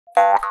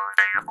Every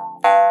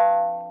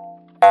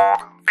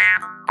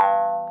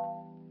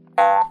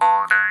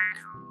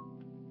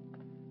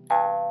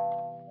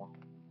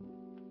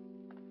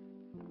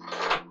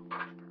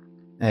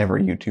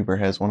YouTuber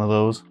has one of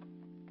those.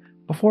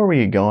 Before we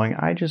get going,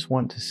 I just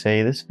want to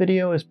say this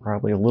video is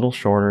probably a little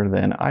shorter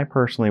than I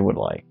personally would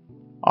like.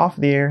 Off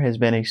the Air has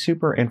been a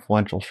super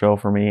influential show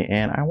for me,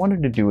 and I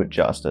wanted to do it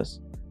justice.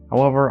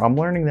 However, I'm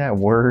learning that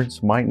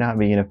words might not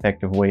be an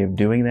effective way of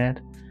doing that.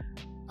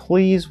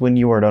 Please, when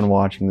you are done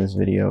watching this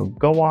video,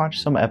 go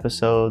watch some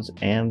episodes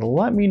and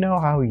let me know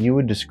how you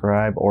would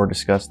describe or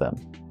discuss them.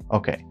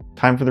 Okay,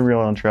 time for the real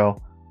intro.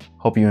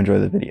 Hope you enjoy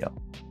the video.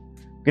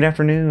 Good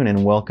afternoon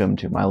and welcome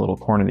to my little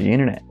corner of the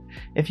internet.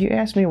 If you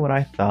ask me what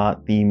I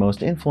thought the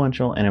most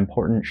influential and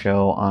important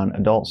show on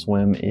Adult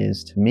Swim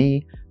is to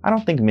me, I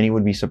don't think many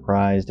would be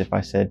surprised if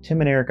I said Tim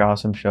and Eric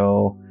Awesome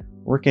Show,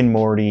 Rick and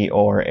Morty,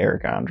 or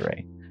Eric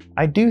Andre.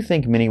 I do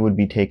think many would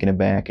be taken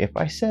aback if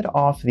I said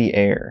Off the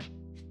Air.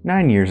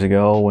 9 years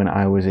ago, when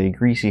I was a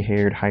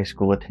greasy-haired high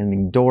school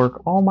attending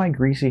dork, all my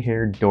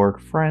greasy-haired dork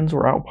friends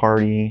were out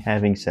partying,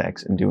 having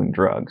sex, and doing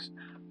drugs.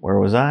 Where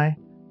was I?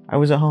 I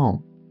was at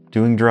home,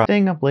 doing drugs,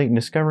 staying up late and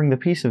discovering the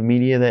piece of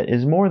media that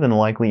is more than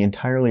likely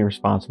entirely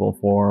responsible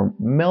for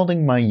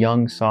melding my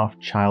young,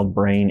 soft child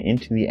brain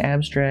into the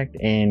abstract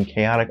and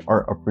chaotic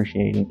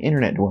art-appreciating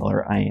internet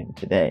dweller I am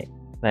today.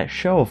 That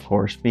show, of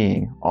course,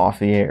 being Off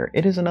the Air.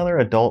 It is another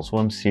Adult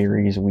Swim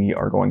series we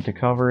are going to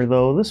cover,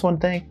 though this one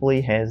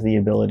thankfully has the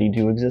ability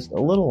to exist a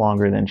little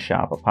longer than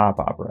Shop a Pop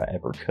Opera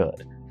ever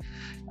could.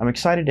 I'm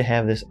excited to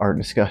have this art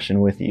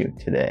discussion with you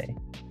today.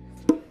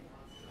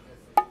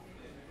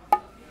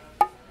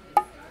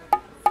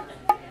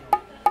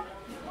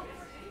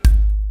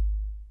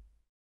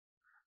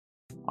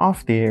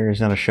 Off the Air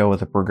is not a show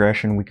with a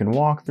progression we can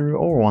walk through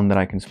or one that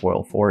I can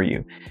spoil for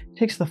you. It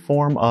takes the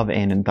form of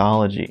an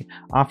anthology,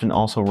 often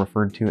also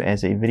referred to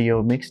as a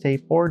video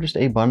mixtape or just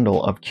a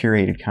bundle of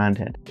curated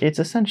content. It's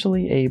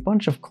essentially a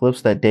bunch of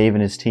clips that Dave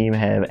and his team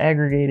have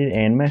aggregated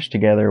and meshed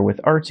together with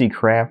artsy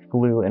craft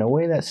glue in a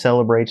way that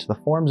celebrates the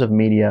forms of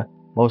media,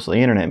 mostly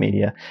internet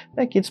media,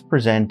 that gets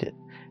presented,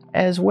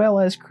 as well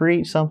as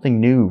create something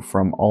new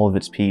from all of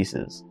its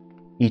pieces.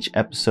 Each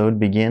episode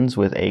begins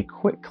with a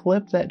quick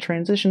clip that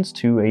transitions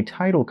to a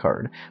title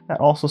card that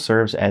also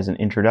serves as an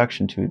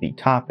introduction to the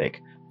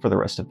topic for the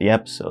rest of the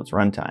episode's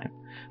runtime,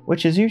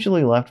 which is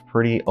usually left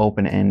pretty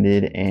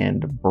open-ended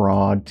and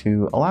broad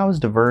to allow as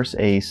diverse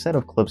a set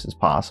of clips as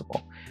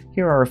possible.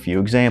 Here are a few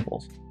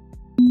examples.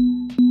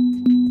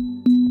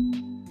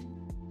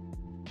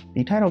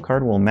 The title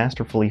card will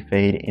masterfully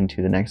fade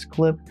into the next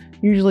clip,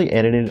 usually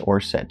edited or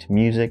set to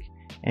music,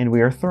 and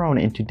we are thrown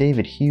into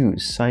David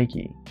Hughes'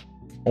 psyche,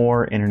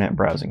 or internet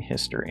browsing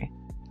history.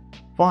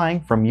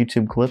 Flying from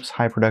YouTube clips,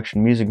 high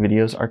production music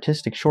videos,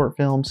 artistic short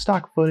films,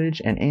 stock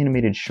footage, and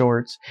animated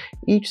shorts,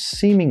 each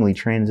seemingly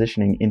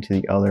transitioning into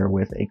the other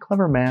with a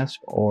clever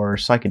mask or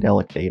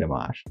psychedelic data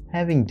mosh.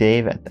 Having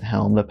Dave at the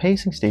helm, the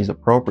pacing stays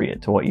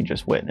appropriate to what you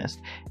just witnessed,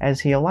 as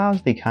he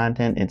allows the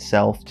content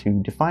itself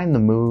to define the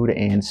mood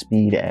and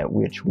speed at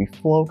which we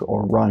float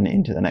or run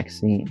into the next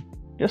scene.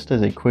 Just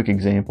as a quick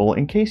example,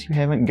 in case you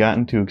haven't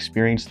gotten to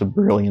experience the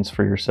brilliance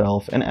for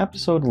yourself, an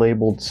episode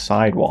labeled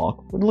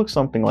Sidewalk would look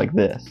something like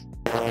this.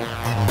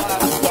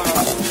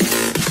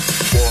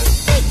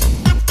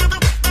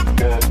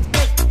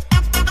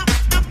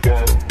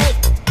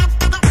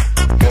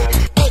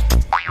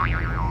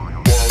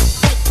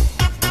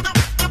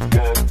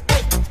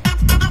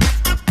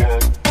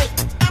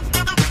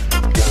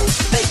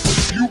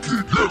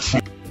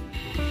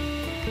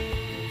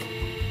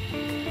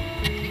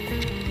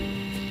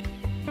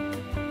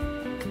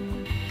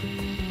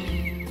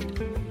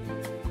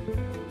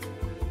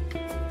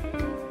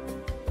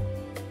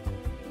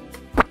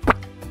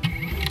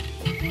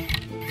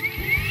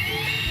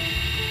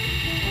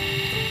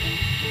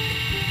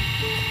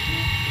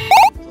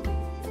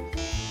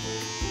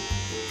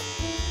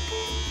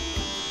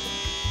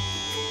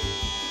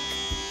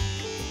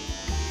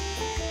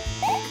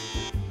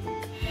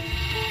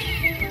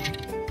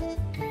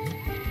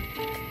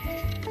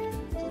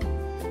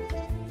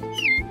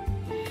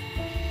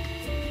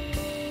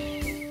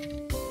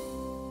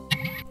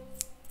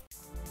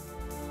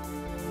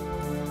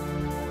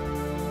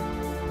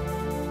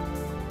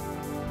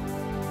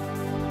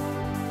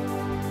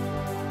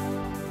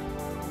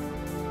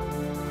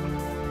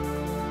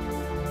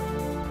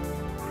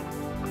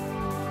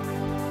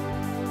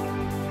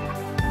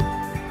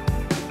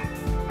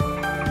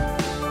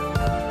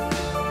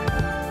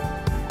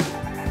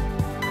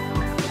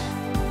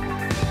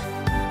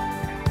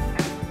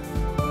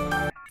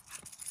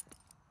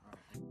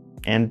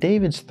 And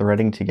David's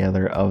threading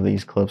together of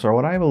these clips are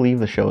what I believe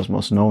the show is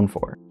most known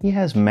for. He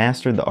has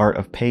mastered the art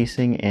of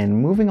pacing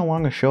and moving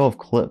along a show of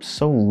clips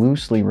so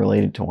loosely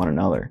related to one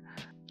another.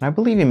 And I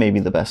believe he may be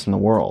the best in the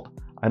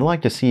world. I'd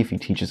like to see if he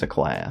teaches a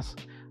class.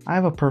 I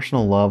have a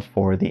personal love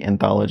for the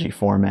anthology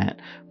format,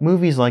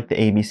 movies like The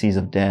ABCs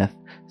of Death,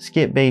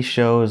 skit-based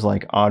shows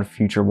like Odd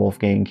Future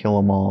Wolfgang Kill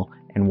 'Em All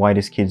and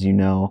Whitest Kids You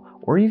Know,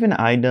 or even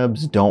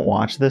iDubbbz's Don't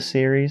Watch This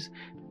series.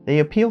 They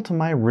appeal to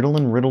my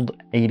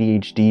Ritalin-riddled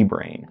ADHD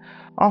brain,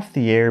 Off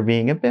the Air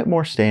being a bit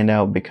more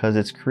standout because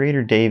its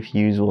creator Dave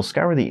Hughes will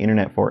scour the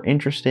internet for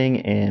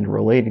interesting and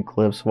related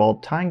clips while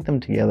tying them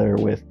together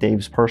with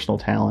Dave's personal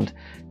talent,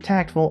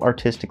 tactful,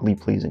 artistically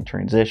pleasing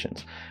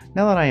transitions.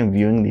 Now that I am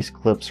viewing these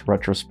clips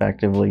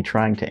retrospectively,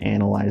 trying to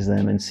analyze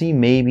them and see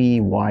maybe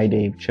why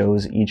Dave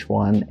chose each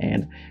one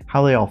and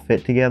how they all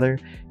fit together,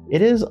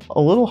 it is a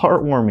little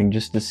heartwarming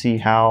just to see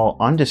how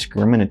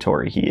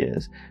undiscriminatory he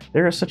is.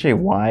 There is such a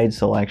wide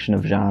selection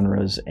of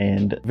genres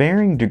and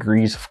varying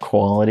degrees of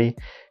quality.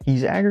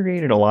 He's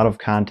aggregated a lot of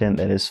content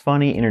that is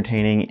funny,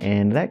 entertaining,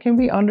 and that can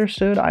be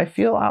understood, I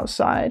feel,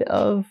 outside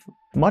of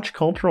much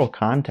cultural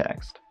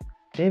context.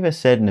 Dave has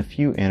said in a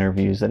few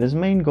interviews that his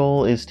main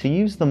goal is to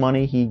use the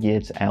money he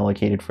gets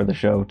allocated for the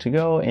show to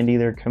go and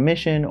either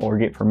commission or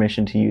get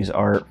permission to use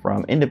art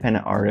from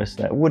independent artists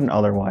that wouldn't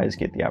otherwise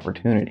get the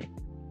opportunity,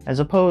 as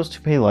opposed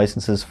to pay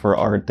licenses for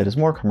art that is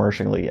more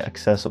commercially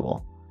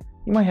accessible.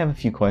 You might have a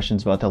few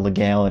questions about the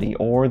legality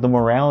or the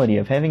morality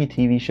of having a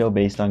TV show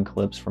based on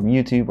clips from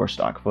YouTube or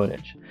stock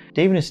footage.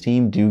 Dave and his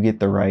team do get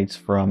the rights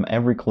from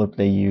every clip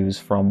they use.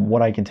 From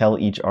what I can tell,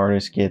 each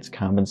artist gets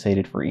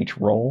compensated for each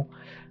role.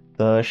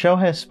 The show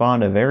has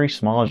spawned a very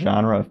small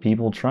genre of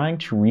people trying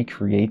to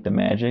recreate the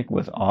magic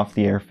with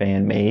off-the-air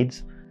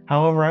fan-mades.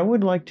 However, I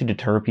would like to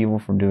deter people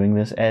from doing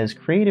this, as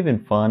creative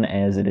and fun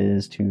as it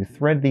is to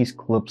thread these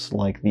clips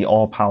like the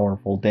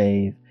all-powerful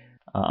Dave.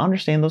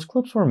 Understand those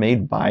clips were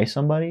made by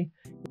somebody.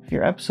 If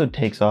your episode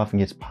takes off and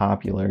gets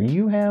popular,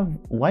 you have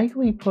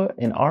likely put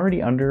an already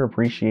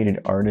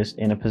underappreciated artist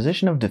in a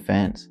position of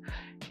defense,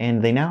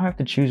 and they now have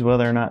to choose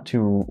whether or not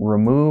to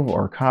remove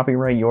or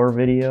copyright your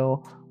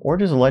video, or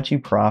just let you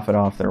profit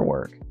off their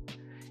work.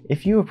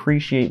 If you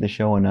appreciate the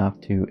show enough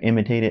to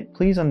imitate it,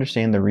 please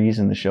understand the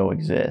reason the show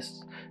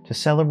exists: to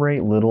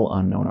celebrate little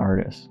unknown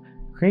artists.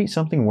 Create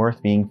something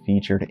worth being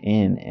featured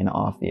in an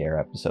off-the-air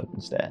episode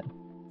instead.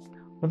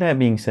 With that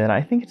being said,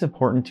 I think it's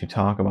important to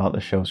talk about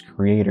the show's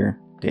creator,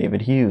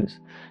 David Hughes.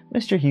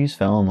 Mr. Hughes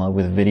fell in love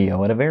with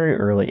video at a very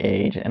early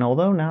age, and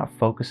although not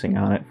focusing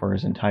on it for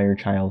his entire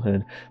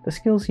childhood, the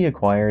skills he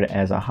acquired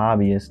as a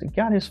hobbyist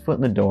got his foot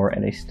in the door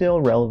at a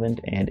still relevant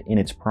and in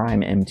its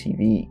prime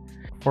MTV.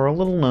 For a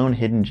little-known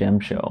hidden gem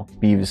show,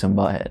 Beavis and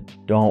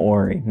Butthead. Don't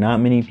worry, not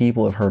many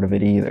people have heard of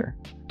it either.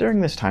 During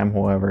this time,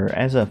 however,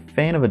 as a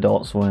fan of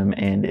Adult Swim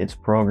and its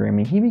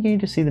programming, he began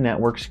to see the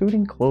network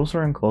scooting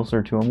closer and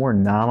closer to a more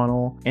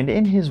nominal, and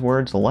in his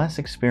words, less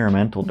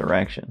experimental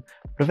direction.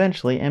 But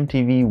eventually,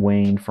 MTV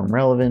waned from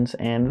relevance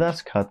and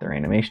thus cut their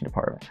animation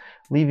department,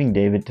 leaving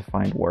David to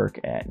find work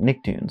at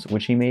Nicktoons,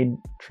 which he made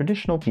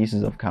traditional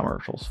pieces of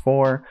commercials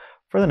for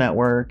the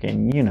network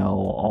and, you know,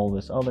 all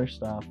this other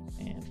stuff,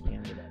 and he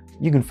ended up.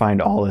 You can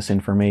find all this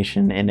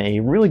information in a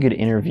really good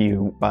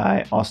interview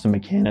by Austin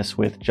McCannis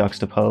with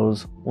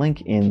Juxtapose,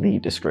 link in the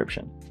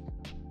description.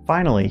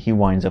 Finally, he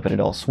winds up at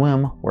Adult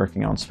Swim,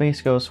 working on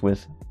Space Ghost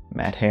with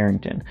Matt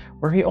Harrington,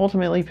 where he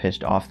ultimately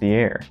pitched Off the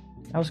Air.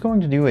 I was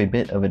going to do a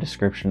bit of a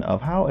description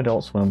of how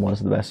Adult Swim was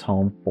the best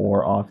home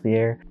for Off the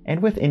Air,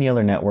 and with any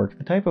other network,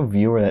 the type of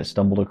viewer that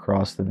stumbled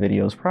across the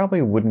videos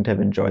probably wouldn't have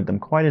enjoyed them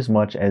quite as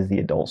much as the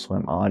Adult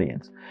Swim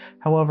audience.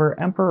 However,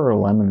 Emperor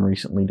Lemon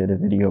recently did a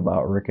video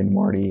about Rick and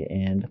Morty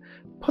and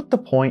put the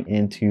point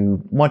into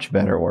much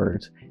better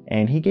words,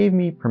 and he gave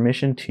me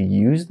permission to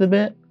use the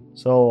bit,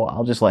 so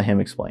I'll just let him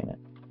explain it.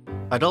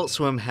 Adult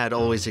Swim had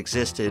always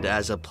existed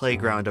as a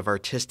playground of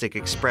artistic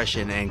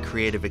expression and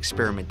creative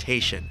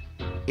experimentation.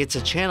 It's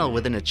a channel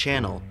within a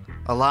channel,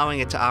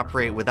 allowing it to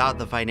operate without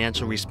the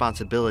financial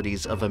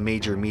responsibilities of a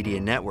major media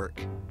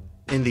network.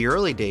 In the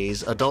early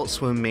days, Adult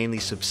Swim mainly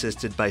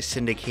subsisted by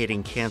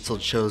syndicating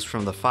canceled shows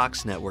from the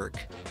Fox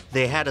network.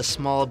 They had a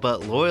small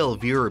but loyal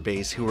viewer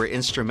base who were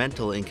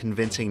instrumental in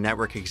convincing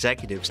network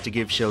executives to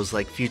give shows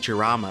like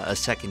Futurama a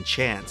second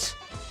chance.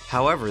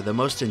 However, the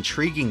most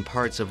intriguing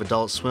parts of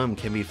Adult Swim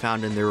can be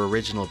found in their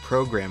original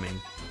programming.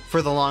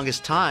 For the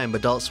longest time,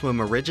 Adult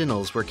Swim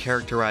originals were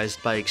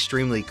characterized by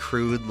extremely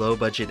crude,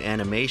 low-budget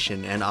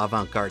animation and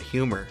avant-garde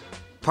humor.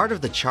 Part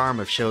of the charm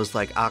of shows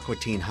like Aqua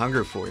Teen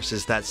Hunger Force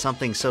is that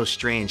something so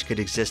strange could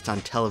exist on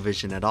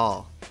television at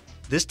all.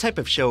 This type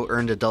of show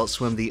earned Adult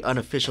Swim the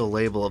unofficial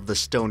label of the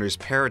Stoner's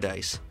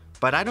Paradise,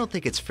 but I don't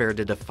think it's fair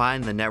to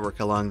define the network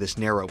along this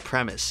narrow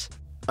premise.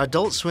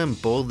 Adult Swim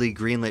boldly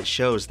greenlit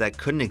shows that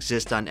couldn't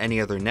exist on any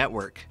other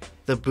network.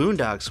 The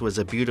Boondocks was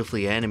a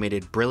beautifully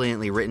animated,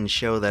 brilliantly written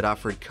show that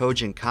offered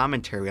cogent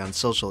commentary on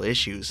social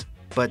issues,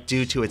 but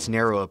due to its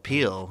narrow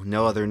appeal,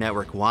 no other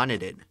network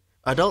wanted it.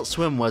 Adult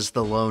Swim was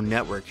the lone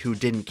network who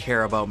didn't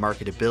care about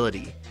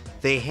marketability.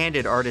 They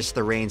handed artists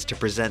the reins to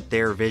present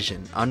their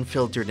vision,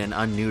 unfiltered and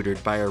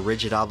unneutered by a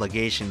rigid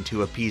obligation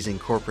to appeasing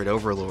corporate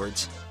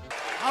overlords.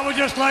 I would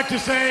just like to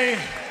say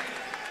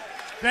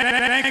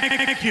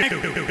thank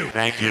you.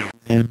 Thank you.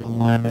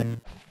 Emplemon.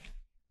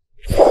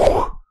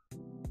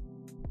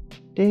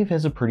 Dave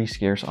has a pretty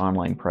scarce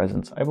online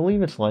presence. I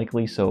believe it's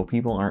likely so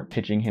people aren't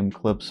pitching him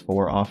clips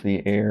for Off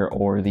the Air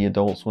or the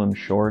Adult Swim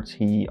shorts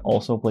he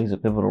also plays a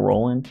pivotal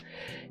role in.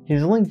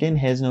 His LinkedIn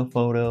has no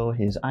photo,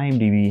 his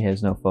IMDb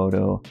has no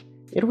photo.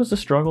 It was a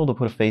struggle to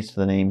put a face to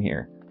the name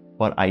here,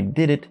 but I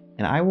did it,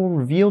 and I will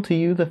reveal to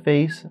you the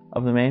face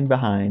of the man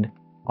behind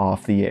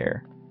Off the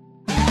Air.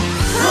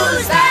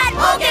 Who's that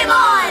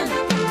Pokemon?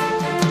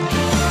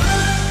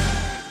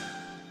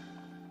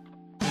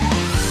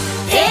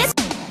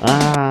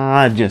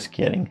 It's... Just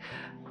kidding.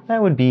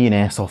 That would be an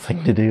asshole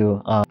thing to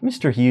do.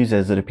 Mr. Hughes,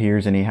 as it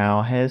appears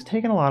anyhow, has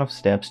taken a lot of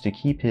steps to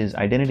keep his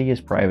identity as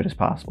private as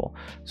possible,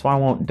 so I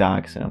won't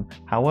dox him.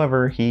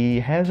 However, he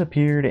has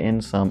appeared in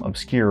some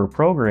obscure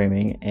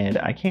programming, and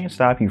I can't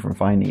stop you from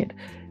finding it.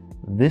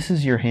 This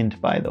is your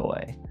hint, by the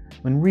way.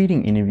 When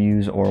reading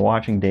interviews or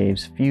watching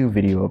Dave's few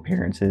video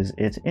appearances,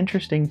 it's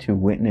interesting to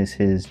witness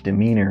his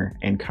demeanor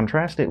and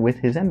contrast it with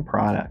his end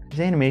product.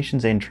 His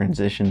animations and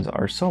transitions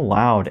are so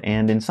loud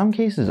and in some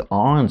cases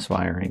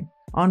awe-inspiring.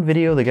 On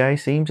video, the guy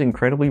seems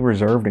incredibly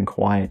reserved and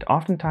quiet.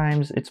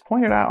 Oftentimes, it's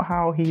pointed out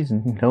how he's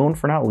known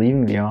for not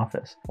leaving the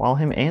office. While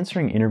him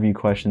answering interview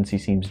questions, he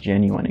seems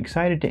genuine,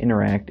 excited to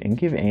interact and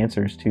give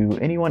answers to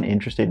anyone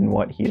interested in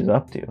what he is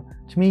up to.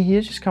 To me, he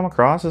has just come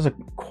across as a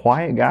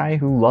quiet guy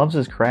who loves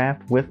his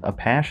craft with a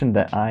passion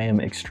that I am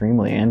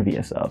extremely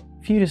envious of.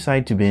 If you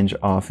decide to binge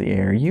Off the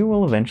Air, you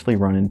will eventually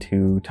run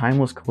into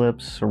timeless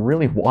clips,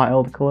 really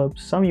wild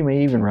clips, some you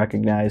may even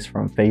recognize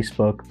from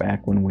Facebook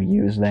back when we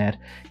used that,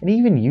 and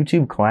even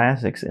YouTube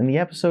classics. In the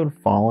episode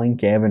Falling,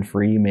 Gavin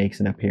Free makes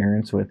an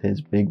appearance with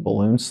his big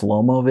balloon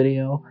slow-mo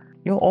video.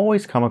 You'll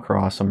always come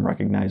across some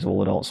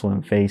recognizable Adult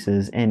Swim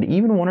faces, and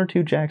even one or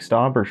two Jack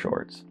Stauber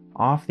shorts.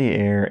 Off the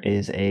Air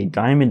is a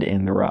diamond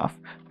in the rough.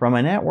 From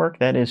a network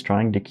that is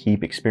trying to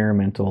keep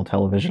experimental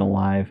television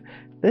alive,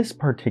 this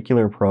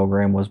particular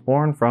program was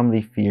born from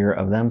the fear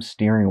of them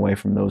steering away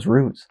from those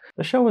roots.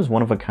 The show is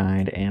one of a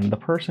kind, and the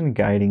person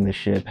guiding the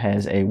ship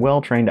has a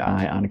well-trained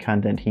eye on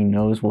content he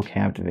knows will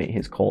captivate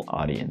his cult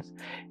audience.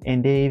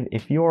 And Dave,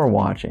 if you are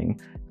watching,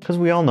 because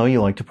we all know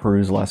you like to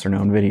peruse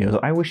lesser-known videos,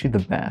 I wish you the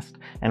best.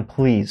 And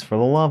please, for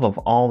the love of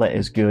all that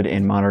is good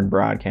in modern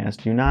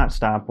broadcast, do not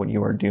stop what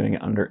you are doing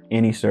under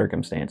any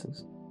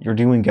circumstances. You're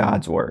doing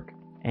God's work.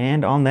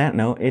 And on that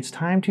note, it's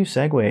time to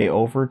segue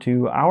over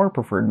to our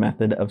preferred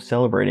method of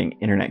celebrating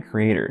internet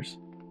creators,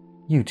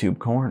 YouTube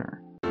Corner.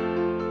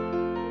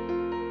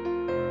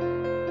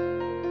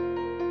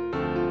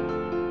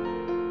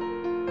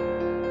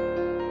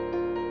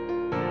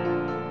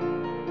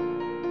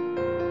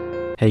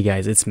 Hey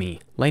guys, it's me,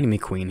 Lightning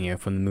McQueen here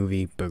from the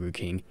movie Burger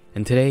King,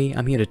 and today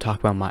I'm here to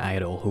talk about my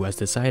idol who has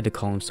decided to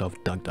call himself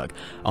Doug Doug.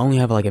 I only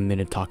have like a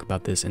minute to talk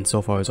about this, and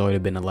so far it's already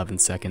been 11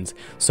 seconds,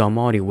 so I'm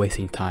already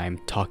wasting time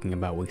talking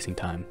about wasting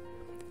time.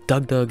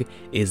 Doug Doug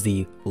is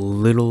the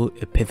little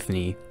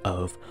epiphany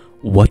of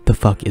what the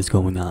fuck is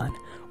going on.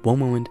 One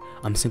moment,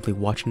 I'm simply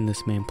watching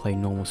this man play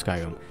normal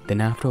Skyrim,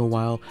 then after a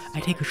while, I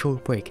take a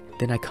short break,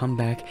 then I come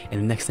back, and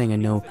the next thing I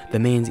know, the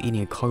man's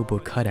eating a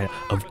cardboard cutout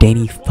of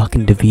Danny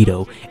fucking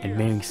DeVito and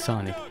marrying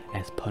Sonic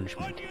as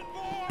punishment.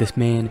 This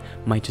man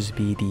might just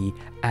be the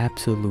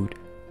absolute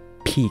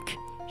peak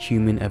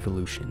human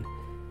evolution.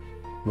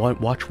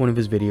 Watch one of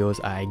his videos,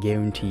 I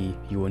guarantee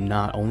you will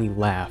not only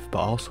laugh, but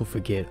also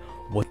forget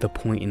what the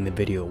point in the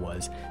video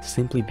was,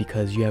 simply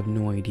because you have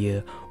no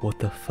idea what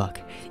the fuck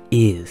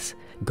is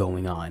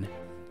going on.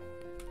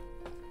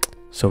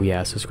 So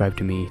yeah, subscribe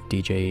to me.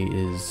 DJ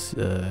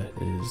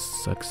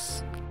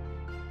sucks.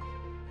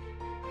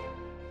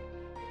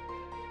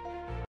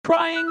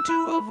 Trying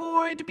to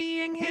avoid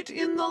being hit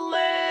in the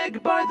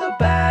leg by the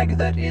bag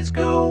that is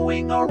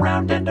going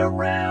around and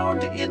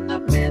around in the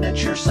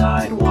miniature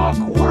sidewalk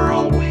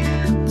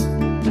whirlwind.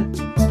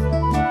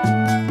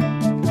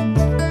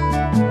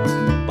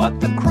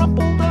 But the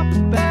crumpled up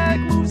bag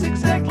moves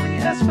exactly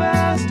as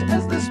fast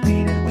as the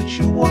speed at which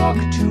you walk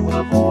to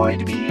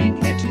avoid being